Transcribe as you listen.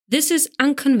This is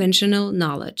Unconventional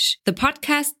Knowledge, the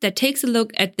podcast that takes a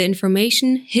look at the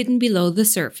information hidden below the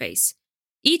surface.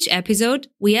 Each episode,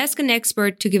 we ask an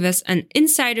expert to give us an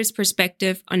insider's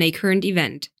perspective on a current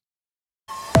event.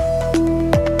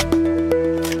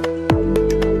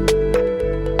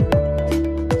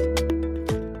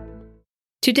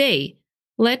 Today,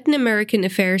 Latin American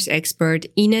affairs expert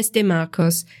Inés de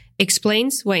Marcos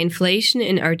explains why inflation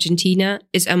in Argentina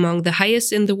is among the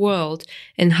highest in the world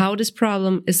and how this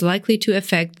problem is likely to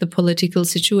affect the political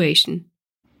situation.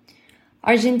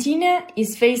 Argentina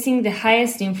is facing the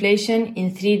highest inflation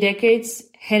in 3 decades,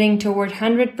 heading toward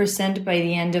 100% by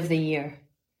the end of the year.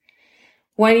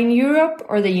 While in Europe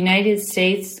or the United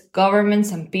States,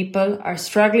 governments and people are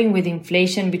struggling with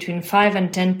inflation between 5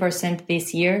 and 10%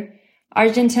 this year,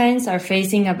 Argentines are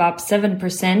facing above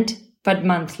 7%, but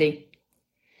monthly.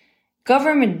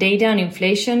 Government data on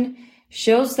inflation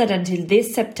shows that until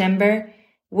this September,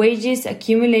 wages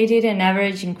accumulated an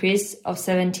average increase of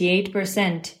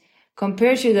 78%,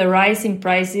 compared to the rise in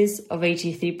prices of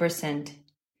 83%.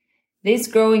 This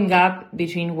growing gap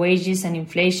between wages and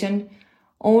inflation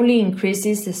only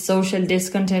increases the social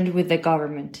discontent with the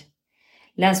government.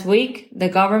 Last week, the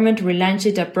government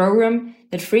relaunched a program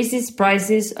that freezes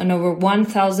prices on over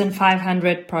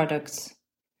 1,500 products.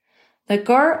 The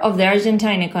core of the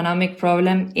Argentine economic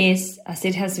problem is, as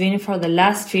it has been for the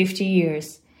last 50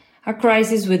 years, a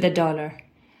crisis with the dollar,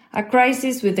 a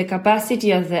crisis with the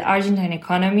capacity of the Argentine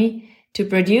economy to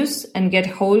produce and get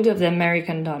hold of the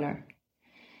American dollar.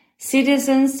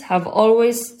 Citizens have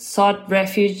always sought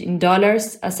refuge in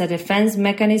dollars as a defense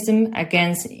mechanism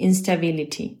against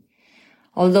instability.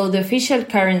 Although the official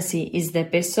currency is the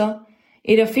peso,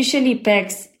 it officially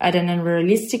pegs at an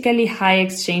unrealistically high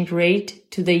exchange rate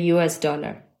to the US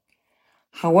dollar.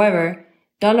 However,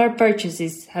 dollar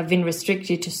purchases have been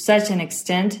restricted to such an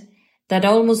extent that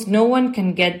almost no one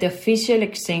can get the official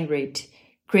exchange rate,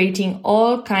 creating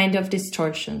all kinds of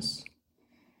distortions.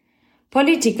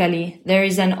 Politically, there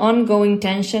is an ongoing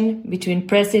tension between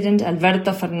President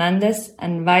Alberto Fernández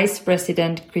and Vice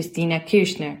President Cristina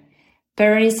Kirchner,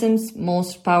 Peronism's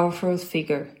most powerful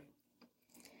figure.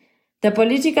 The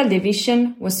political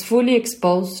division was fully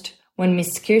exposed when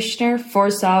Ms. Kirchner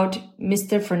forced out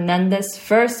Mr. Fernández's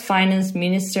first finance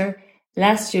minister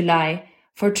last July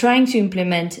for trying to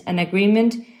implement an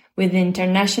agreement with the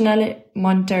International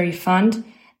Monetary Fund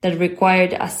that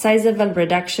required a sizable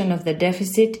reduction of the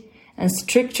deficit and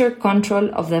stricter control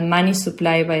of the money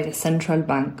supply by the central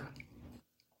bank.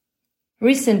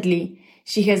 Recently,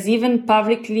 she has even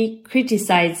publicly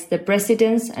criticized the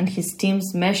president's and his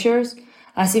team's measures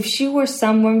as if she were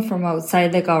someone from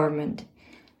outside the government,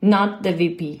 not the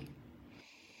VP.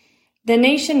 The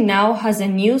nation now has a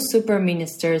new super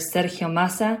minister, Sergio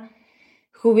Massa,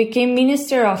 who became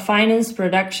Minister of Finance,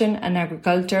 Production and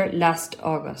Agriculture last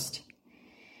August.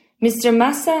 Mr.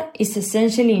 Massa is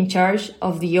essentially in charge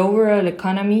of the overall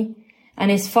economy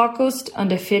and is focused on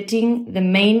defeating the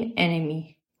main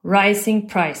enemy, rising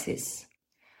prices.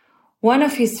 One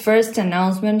of his first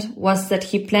announcements was that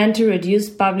he planned to reduce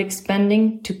public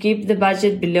spending to keep the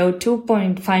budget below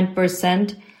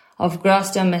 2.5% of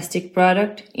gross domestic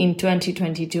product in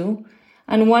 2022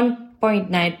 and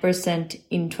 1.9%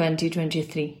 in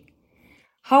 2023.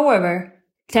 However,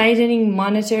 tightening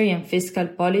monetary and fiscal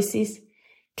policies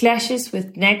clashes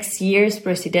with next year's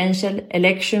presidential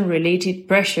election-related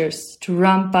pressures to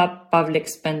ramp up public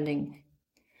spending.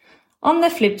 On the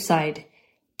flip side,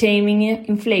 taming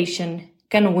inflation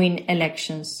can win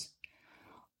elections.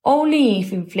 Only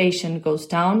if inflation goes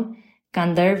down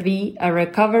can there be a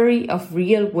recovery of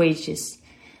real wages,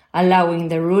 allowing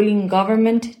the ruling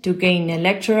government to gain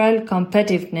electoral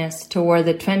competitiveness toward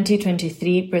the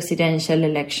 2023 presidential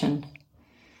election.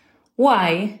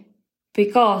 Why?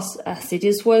 Because, as it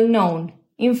is well known,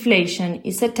 inflation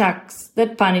is a tax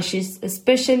that punishes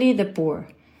especially the poor,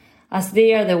 as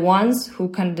they are the ones who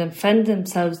can defend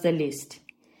themselves the least.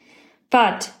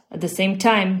 But, at the same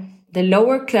time, the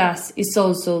lower class is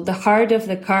also the heart of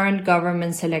the current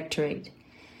government's electorate,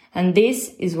 and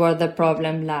this is where the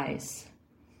problem lies.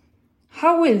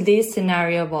 How will this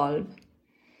scenario evolve?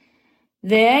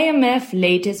 The IMF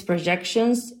latest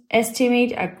projections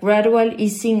estimate a gradual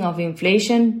easing of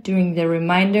inflation during the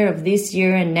remainder of this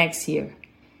year and next year.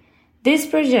 These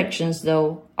projections,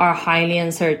 though, are highly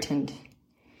uncertain.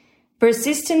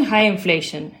 Persistent high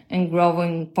inflation and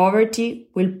growing poverty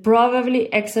will probably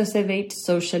exacerbate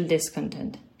social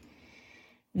discontent.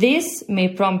 This may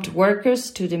prompt workers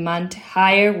to demand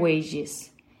higher wages.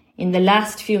 In the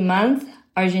last few months,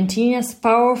 Argentina's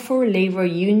powerful labor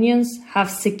unions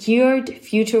have secured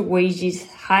future wages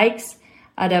hikes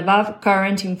at above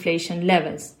current inflation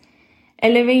levels,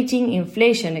 elevating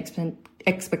inflation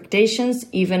expectations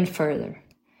even further.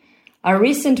 A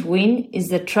recent win is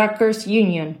the Truckers'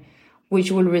 Union,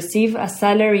 which will receive a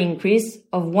salary increase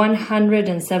of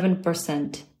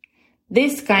 107%.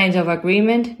 This kind of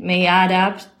agreement may add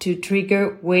up to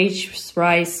trigger wage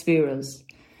rise spirals.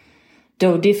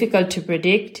 Though difficult to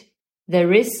predict, the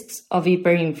risks of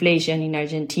hyperinflation in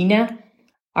Argentina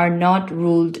are not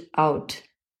ruled out.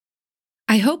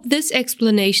 I hope this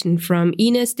explanation from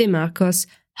Inés de Marcos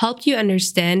helped you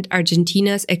understand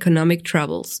Argentina's economic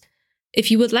troubles.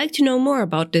 If you would like to know more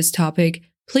about this topic,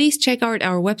 please check out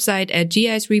our website at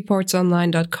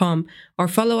gisreportsonline.com or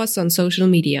follow us on social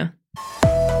media.